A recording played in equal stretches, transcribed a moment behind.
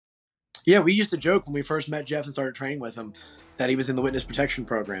Yeah, we used to joke when we first met Jeff and started training with him that he was in the witness protection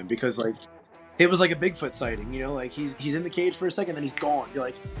program because like it was like a Bigfoot sighting, like he's in the cage for a second, then he's gone. You're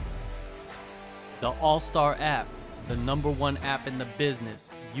like, The AllStar app, the #1 app in the business.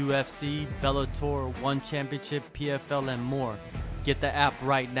 UFC, Bellator, One Championship, PFL, and more. Get the app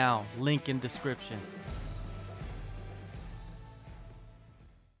right now. Link in description.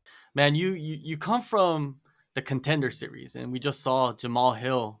 Man, you come from the Contender Series, and we just saw Jamal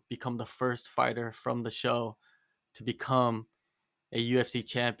Hill become the first fighter from the show to become a UFC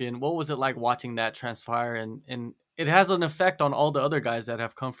champion. What was it like watching that transpire? And it has an effect on all the other guys that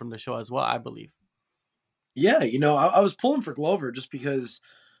have come from the show as well, I believe. yeah, I was pulling for Glover just because,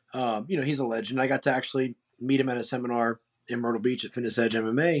 he's a legend. I got to actually meet him at a seminar in Myrtle Beach at Fitness Edge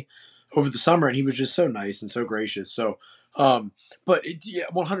MMA over the summer, and he was just so nice and so gracious. So, but yeah,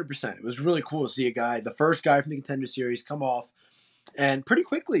 100%. It was really cool to see a guy, the first guy from the Contender Series, come off and pretty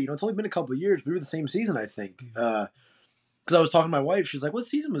quickly. It's only been a couple of years. We were the same season, I think. Because I was talking to my wife, she's like, "What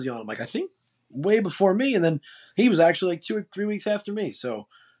season was he on?" I'm like, "I think way before me," and then he was actually like 2 or 3 weeks after me. So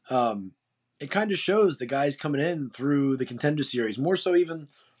um, it kind of shows the guys coming in through the Contender Series, more so even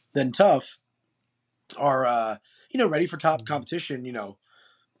than Tough, are ready for top competition.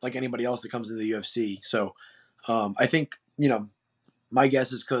 Like anybody else that comes into the UFC. So I think my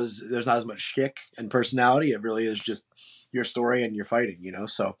guess is because there's not as much shtick and personality. It really is just your story and your fighting.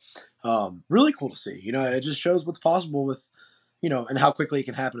 So really cool to see. It just shows what's possible with and how quickly it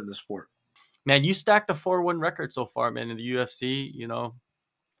can happen in the sport. Man, you stacked a 4-1 record so far, man, in the UFC.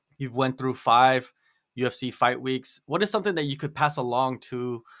 You've went through 5 UFC fight weeks. What is something that you could pass along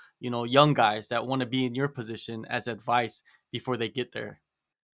to, young guys that want to be in your position as advice before they get there?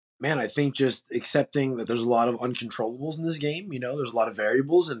 Man, I think just accepting that there's a lot of uncontrollables in this game. There's a lot of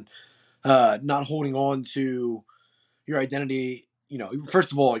variables, and not holding on to your identity.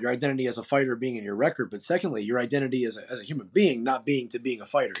 First of all, your identity as a fighter being in your record, but secondly, your identity as a human being, not being to being a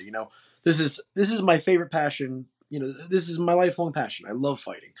fighter. This is my favorite passion. This is my lifelong passion. I love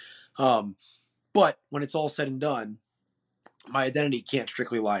fighting. But when it's all said and done, my identity can't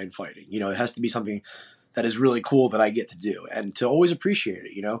strictly lie in fighting. It has to be something that is really cool that I get to do and to always appreciate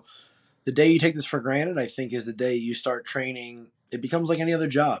it. The day you take this for granted, I think, is the day you start training. It becomes like any other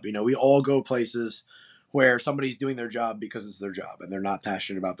job. We all go places where somebody's doing their job because it's their job and they're not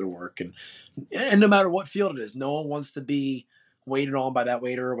passionate about their work. And no matter what field it is, no one wants to be waited on by that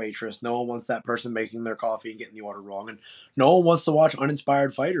waiter or waitress. No one wants that person making their coffee and getting the order wrong. And no one wants to watch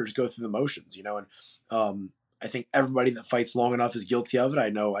uninspired fighters go through the motions. And I think everybody that fights long enough is guilty of it. I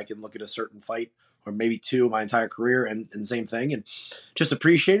know I can look at a certain fight or maybe two my entire career and same thing and just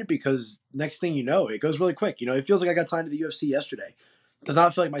appreciate it because next thing you know, it goes really quick. It feels like I got signed to the UFC yesterday. It does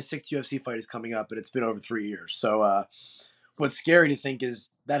not feel like my sixth UFC fight is coming up, but it's been over 3 years. So what's scary to think is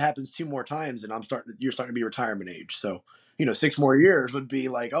that happens 2 more times and you're starting to be retirement age. So, 6 more years would be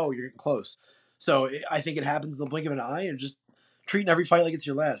like, oh, you're getting close. So I think it happens in the blink of an eye and just treating every fight like it's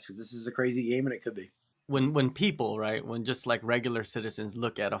your last because this is a crazy game and it could be. When people, right, when just like regular citizens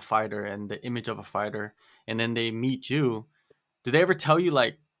look at a fighter and the image of a fighter, and then they meet you, do they ever tell you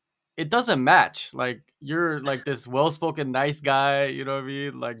like it doesn't match? Like you're like this well-spoken, nice guy, you know what I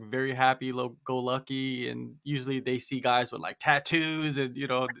mean? Like very happy, go lucky, and usually they see guys with like tattoos and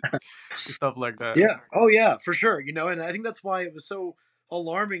stuff like that. Yeah. Oh, yeah, for sure. And I think that's why it was so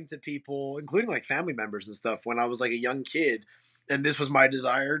alarming to people, including like family members and stuff, when I was like a young kid, and this was my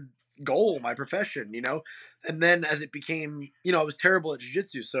desired goal, my profession. And then as it became, I was terrible at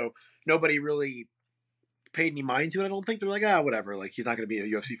jujitsu, so nobody really paid any mind to it. I don't think they're like, whatever, like he's not going to be a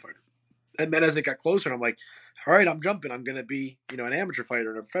UFC fighter. And then as it got closer, I'm like, all right, I'm jumping. I'm going to be, an amateur fighter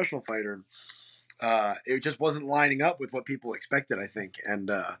and a professional fighter. It just wasn't lining up with what people expected, I think, and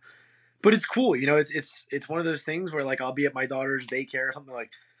but it's cool. It's one of those things where like I'll be at my daughter's daycare or something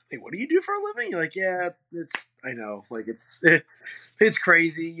like, hey, what do you do for a living? You're like, yeah, I know, like it's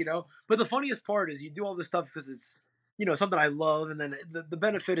crazy. But the funniest part is you do all this stuff because it's something I love, and then the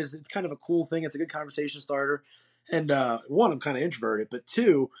benefit is it's kind of a cool thing. It's a good conversation starter, and one, I'm kind of introverted, but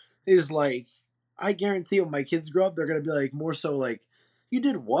two is like I guarantee when my kids grow up, they're gonna be like more so like. You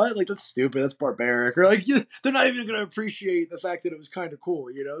did what? Like that's stupid. That's barbaric. Or like they're not even going to appreciate the fact that it was kind of cool.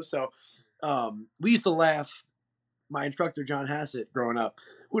 So we used to laugh. My instructor, John Hassett, growing up,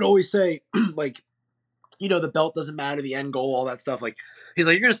 would always say, like, the belt doesn't matter, the end goal, all that stuff. Like, he's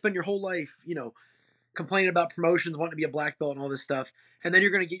like, you're going to spend your whole life, complaining about promotions, wanting to be a black belt and all this stuff. And then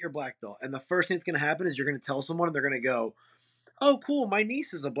you're going to get your black belt. And the first thing that's going to happen is you're going to tell someone and they're going to go, oh, cool, my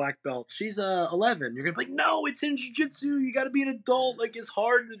niece is a black belt. She's 11. You're going to be like, no, it's in jiu-jitsu. You got to be an adult. Like, it's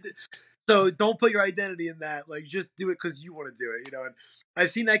hard to do. So don't put your identity in that. Like, just do it because you want to do it, you know. And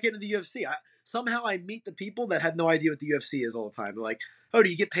I've seen that get into the UFC. Somehow I meet the people that have no idea what the UFC is all the time. They're like, "Oh, do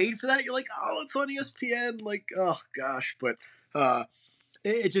you get paid for that?" You're like, "Oh, it's on ESPN." Like, oh gosh, but uh,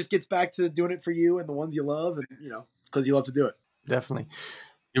 it just gets back to doing it for you and the ones you love, and because you love to do it. Definitely.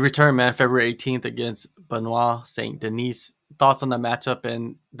 You return, man, February 18th against Benoit Saint Denis. Thoughts on the matchup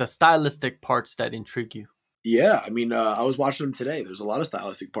and the stylistic parts that intrigue you? Yeah, I mean, I was watching them today. There's a lot of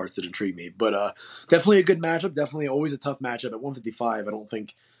stylistic parts that intrigue me, but definitely a good matchup. Definitely always a tough matchup at 155. I don't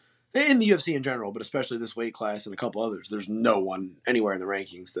think in the UFC in general, but especially this weight class and a couple others, there's no one anywhere in the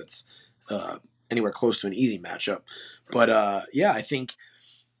rankings that's uh, anywhere close to an easy matchup. But yeah, I think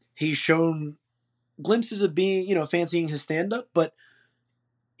he's shown glimpses of being, fancying his stand up, but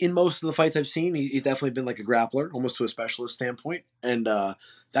in most of the fights I've seen, he's definitely been like a grappler, almost to a specialist standpoint, and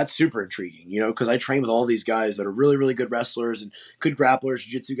that's super intriguing. Because I train with all these guys that are really, really good wrestlers and good grapplers,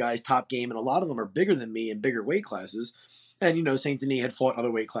 jiu-jitsu guys, top game, and a lot of them are bigger than me in bigger weight classes. And Saint Denis had fought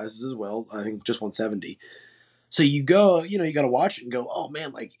other weight classes as well. I think just 170. So you go, you got to watch it and go, oh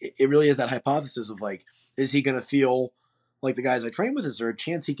man, like it really is that hypothesis of like, is he going to feel like the guys I train with? Is there a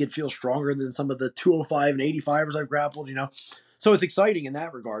chance he could feel stronger than some of the 205 and 85ers I've grappled? So it's exciting in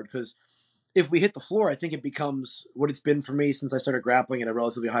that regard because if we hit the floor, I think it becomes what it's been for me since I started grappling at a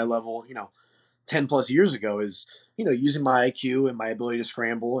relatively high level, 10 plus years ago is, using my IQ and my ability to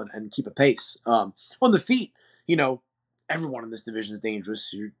scramble and keep a pace. On the feet, you know, everyone in this division is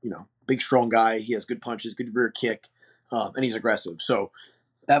dangerous. Big, strong guy. He has good punches, good rear kick, and he's aggressive. So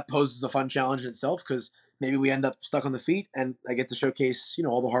that poses a fun challenge in itself because maybe we end up stuck on the feet and I get to showcase,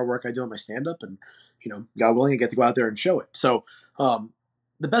 all the hard work I do on my stand up and, God willing, I get to go out there and show it. So,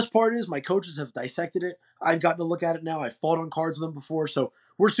 the best part is my coaches have dissected it. I've gotten to look at it now. I've fought on cards with him before. So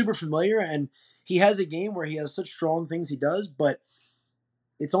we're super familiar. And he has a game where he has such strong things he does, but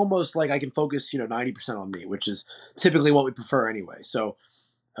it's almost like I can focus, 90% on me, which is typically what we prefer anyway. So,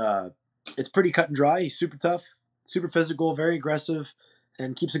 uh, it's pretty cut and dry. He's super tough, super physical, very aggressive,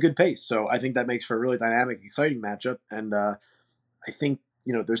 and keeps a good pace. So I think that makes for a really dynamic, exciting matchup. And I think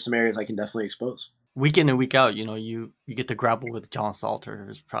there's some areas I can definitely expose. Week in and week out, you get to grapple with John Salter,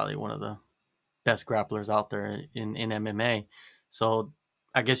 who's probably one of the best grapplers out there in MMA. So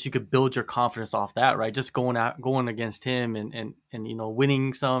I guess you could build your confidence off that, right? Just going against him and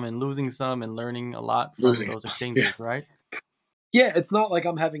winning some and losing some and learning a lot from Losing, those yeah, exchanges, right? yeah. It's not like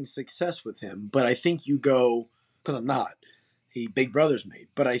I'm having success with him, but I think you go because I'm not. He big brothers me,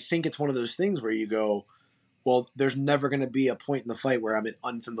 but I think it's one of those things where you go, well, there's never going to be a point in the fight where I'm in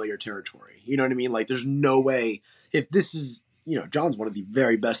unfamiliar territory. You know what I mean? Like, there's no way if this is, John's one of the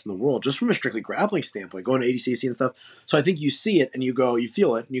very best in the world, just from a strictly grappling standpoint, going to ADCC and stuff. So I think you see it and you go, you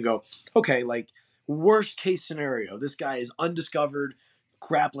feel it and you go, okay, like, worst case scenario, this guy is undiscovered,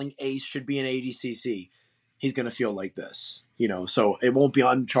 grappling ace, should be in ADCC. He's going to feel like this, so it won't be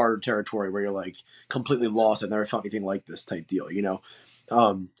uncharted territory where you're like completely lost. I've never felt anything like this type deal.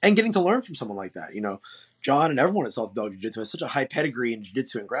 And getting to learn from someone like that, John and everyone at Salty Dog Jiu Jitsu has such a high pedigree in Jiu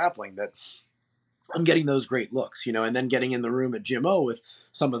Jitsu and grappling that I'm getting those great looks, and then getting in the room at GMO with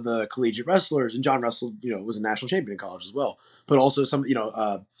some of the collegiate wrestlers. And John wrestled, was a national champion in college as well, but also some,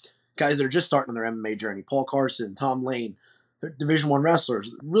 guys that are just starting on their MMA journey. Paul Carson, Tom Lane, they're Division One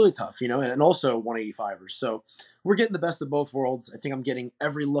wrestlers, really tough, and also 185ers. So we're getting the best of both worlds. I think I'm getting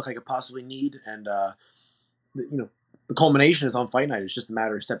every look I could possibly need, and the culmination is on fight night. It's just a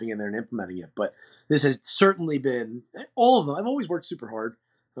matter of stepping in there and implementing it. But this has certainly been all of them. I've always worked super hard,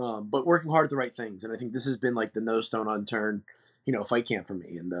 but working hard at the right things. And I think this has been like the no stone unturned, fight camp for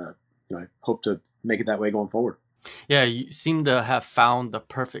me. And I hope to make it that way going forward. Yeah, you seem to have found the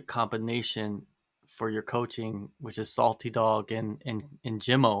perfect combination for your coaching, which is Salty Dog and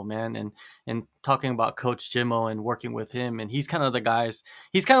Jimmo, man. And talking about Coach Jimmo and working with him, and he's kind of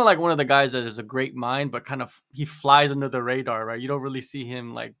like one of the guys that is a great mind, but kind of he flies under the radar, right? You don't really see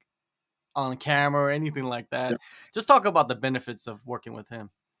him like on camera or anything like Yeah. that. Just talk about the benefits of working with him.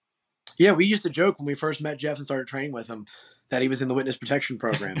 Yeah, we used to joke when we first met Jeff and started training with him that he was in the witness protection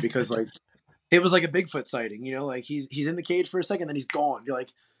program because like it was like a Bigfoot sighting, like he's in the cage for a second, then he's gone. You're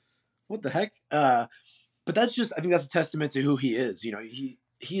like, what the heck? But that's just, I think that's a testament to who he is. He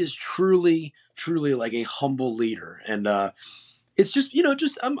is truly, truly like a humble leader. And it's just,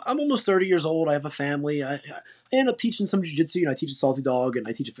 I'm almost 30 years old. I have a family. I end up teaching some jiu-jitsu. I teach a Salty Dog and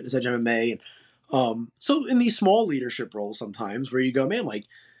I teach a Fitness Edge MMA. And so in these small leadership roles sometimes where you go, man, like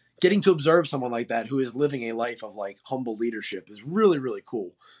getting to observe someone like that who is living a life of like humble leadership is really, really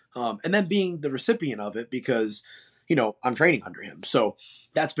cool. And then being the recipient of it because, I'm training under him. So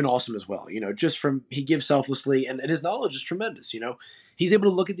that's been awesome as well. Just from he gives selflessly, and his knowledge is tremendous. He's able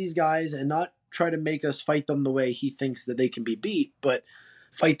to look at these guys and not try to make us fight them the way he thinks that they can be beat, but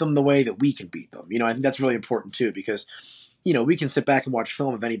fight them the way that we can beat them. I think that's really important too, because we can sit back and watch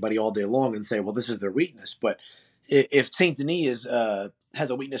film of anybody all day long and say, well, this is their weakness. But if Saint Denis has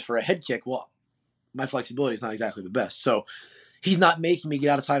a weakness for a head kick, well, my flexibility is not exactly the best. So he's not making me get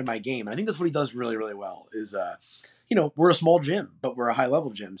outside of my game. And I think that's what he does really, really well is, we're a small gym, but we're a high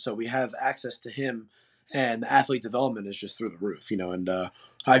level gym. So we have access to him, and the athlete development is just through the roof, and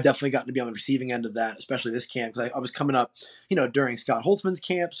I've definitely gotten to be on the receiving end of that, especially this camp, because I was coming up, during Scott Holtzman's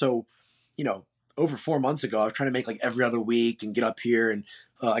camp. So, over 4 months ago, I was trying to make like every other week and get up here, and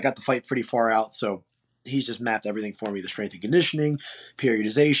I got the fight pretty far out. So he's just mapped everything for me, the strength and conditioning,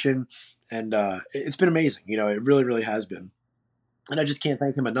 periodization, and it's been amazing. It really, really has been. And I just can't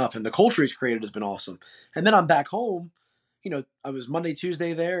thank him enough. And the culture he's created has been awesome. And then I'm back home. I was Monday,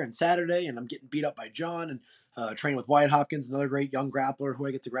 Tuesday there, and Saturday, and I'm getting beat up by John, and training with Wyatt Hopkins, another great young grappler who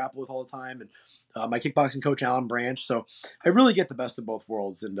I get to grapple with all the time, and my kickboxing coach, Alan Branch. So I really get the best of both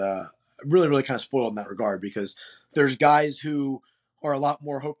worlds, and really, really kind of spoiled in that regard, because there's guys who are a lot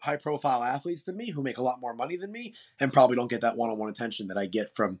more high-profile athletes than me, who make a lot more money than me, and probably don't get that one-on-one attention that I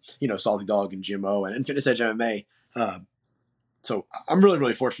get from, Salty Dog and Jim O and Fitness Edge MMA. So I'm really,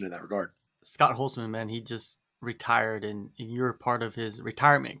 really fortunate in that regard. Scott Holtzman, man, he just retired, and you're part of his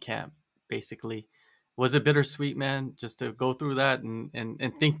retirement camp, basically. Was it bittersweet, man, just to go through that and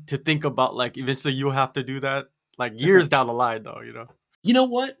think about like eventually you'll have to do that like years down the line, though, You know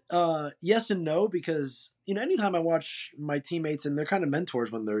what? Yes and no, because anytime I watch my teammates, and they're kind of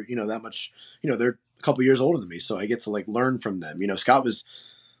mentors when they're that much, they're a couple years older than me, so I get to like learn from them. Scott was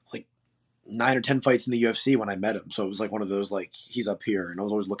like 9 or 10 fights in the UFC when I met him, so it was like one of those like he's up here, and I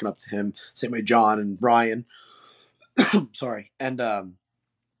was always looking up to him. Same way John and Brian. Sorry, and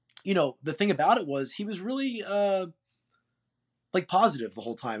the thing about it was he was really like positive the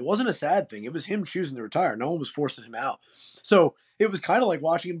whole time. It wasn't a sad thing. It was him choosing to retire. No one was forcing him out. So it was kind of like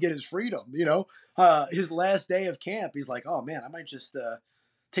watching him get his freedom. His last day of camp, he's like, oh man, I might just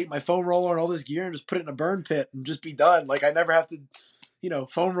take my foam roller and all this gear and just put it in a burn pit and just be done. Like I never have to,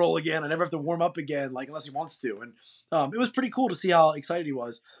 foam roll again. I never have to warm up again, like unless he wants to. And it was pretty cool to see how excited he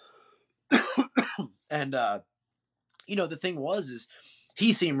was. And the thing is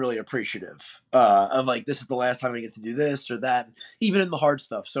he seemed really appreciative of like, this is the last time I get to do this or that, even in the hard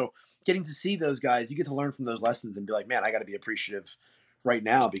stuff. So getting to see those guys, you get to learn from those lessons and be like, man, I got to be appreciative right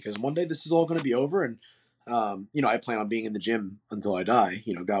now, because one day this is all going to be over. And, I plan on being in the gym until I die,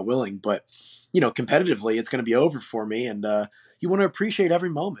 God willing, but, competitively it's going to be over for me. And you want to appreciate every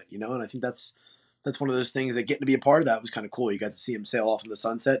moment, and I think that's one of those things that getting to be a part of that was kind of cool. You got to see him sail off in the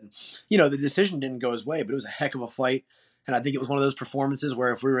sunset, and the decision didn't go his way, but it was a heck of a fight. And I think it was one of those performances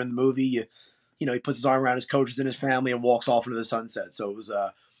where if we were in the movie, he puts his arm around his coaches and his family and walks off into the sunset. So it was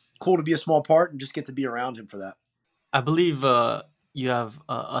cool to be a small part and just get to be around him for that. I believe you have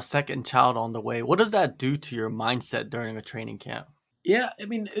a second child on the way. What does that do to your mindset during a training camp? Yeah, I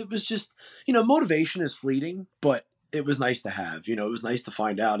mean, it was just, motivation is fleeting, but it was nice to have. It was nice to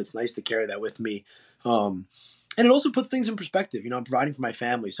find out. It's nice to carry that with me. And it also puts things in perspective. I'm providing for my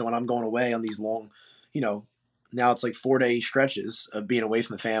family. So when I'm going away on these long, now it's like 4-day stretches of being away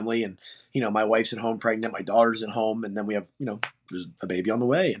from the family, and, my wife's at home pregnant, my daughter's at home, and then we have, there's a baby on the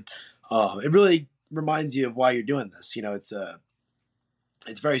way. And it really reminds you of why you're doing this.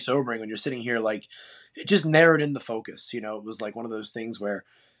 It's very sobering when you're sitting here, like it just narrowed in the focus. It was like one of those things where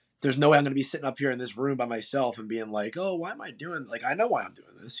there's no way I'm going to be sitting up here in this room by myself and being like, oh, why am I doing, like, I know why I'm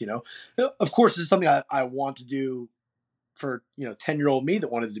doing this. Of course, this is something I want to do for, 10-year-old me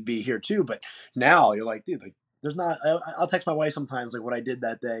that wanted to be here too. But now you're like, dude, like there's not, I'll text my wife sometimes, like what I did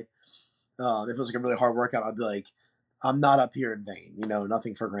that day. If it was like a really hard workout, I'd be like, I'm not up here in vain,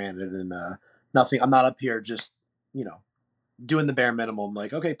 nothing for granted, and nothing. I'm not up here just, doing the bare minimum.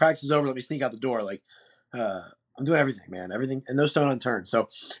 Like, okay, practice is over. Let me sneak out the door. Like, I'm doing everything, man, everything, and no stone unturned. So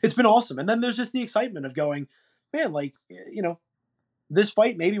it's been awesome. And then there's just the excitement of going, man, like, this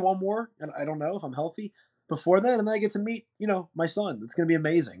fight, maybe one more, and I don't know if I'm healthy before then, and then I get to meet, my son. It's going to be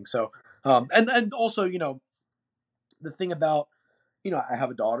amazing. So, and also, the thing about, I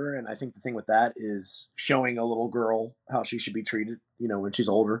have a daughter, and I think the thing with that is showing a little girl how she should be treated, when she's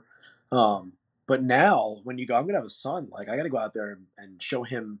older. But now when you go, I'm going to have a son, like I got to go out there and show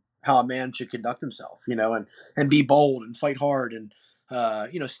him how a man should conduct himself, and be bold and fight hard and,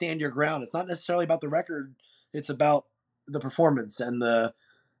 stand your ground. It's not necessarily about the record. It's about the performance and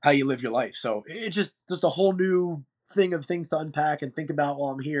how you live your life. So it just a whole new thing of things to unpack and think about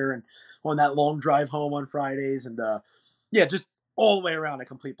while I'm here and on that long drive home on Fridays. And yeah, just all the way around a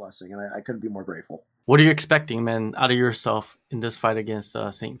complete blessing. And I couldn't be more grateful. What are you expecting, man, out of yourself in this fight against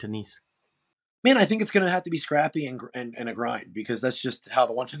Saint Denis? Man, I think it's going to have to be scrappy and a grind because that's just how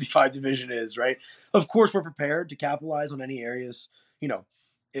the 155 division is, right? Of course, we're prepared to capitalize on any areas. You know,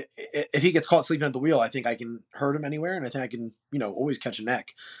 if he gets caught sleeping at the wheel, I think I can hurt him anywhere, and I think I can, always catch a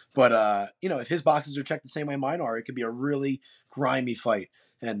neck. But if his boxes are checked the same way mine are, it could be a really grimy fight,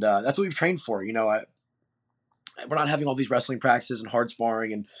 and that's what we've trained for. We're not having all these wrestling practices and hard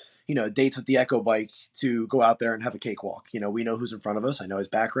sparring and dates with the Echo bike to go out there and have a cakewalk. We know who's in front of us. I know his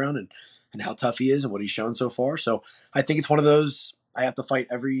background and how tough he is and what he's shown so far. So I think it's one of those I have to fight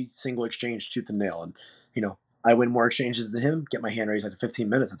every single exchange tooth and nail. And I win more exchanges than him, get my hand raised after 15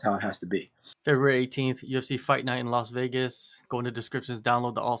 minutes. That's how it has to be. February 18th, UFC Fight Night in Las Vegas. Go in the descriptions,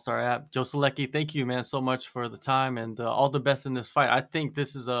 download the AllStar app. Joe Solecki, thank you, man, so much for the time and all the best in this fight. I think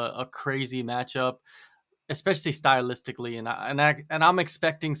this is a crazy matchup, especially stylistically, and I'm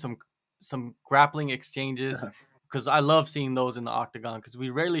expecting some grappling exchanges because I love seeing those in the octagon because we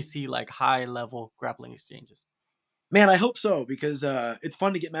rarely see like high level grappling exchanges. Man, I hope so because it's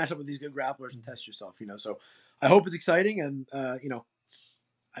fun to get matched up with these good grapplers and test yourself. So I hope it's exciting, and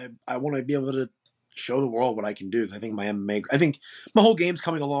I want to be able to show the world what I can do. I think I think my whole game's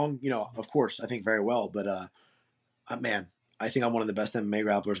coming along. Of course, I think very well, but man, I think I'm one of the best MMA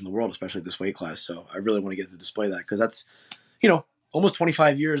grapplers in the world, especially at this weight class. So I really want to get to display that because that's, almost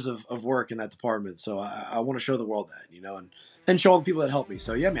 25 years of work in that department. So I want to show the world that, and show all the people that help me.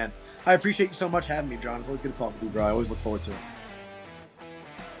 So yeah, man, I appreciate you so much having me, John. It's always good to talk with you, bro. I always look forward to it.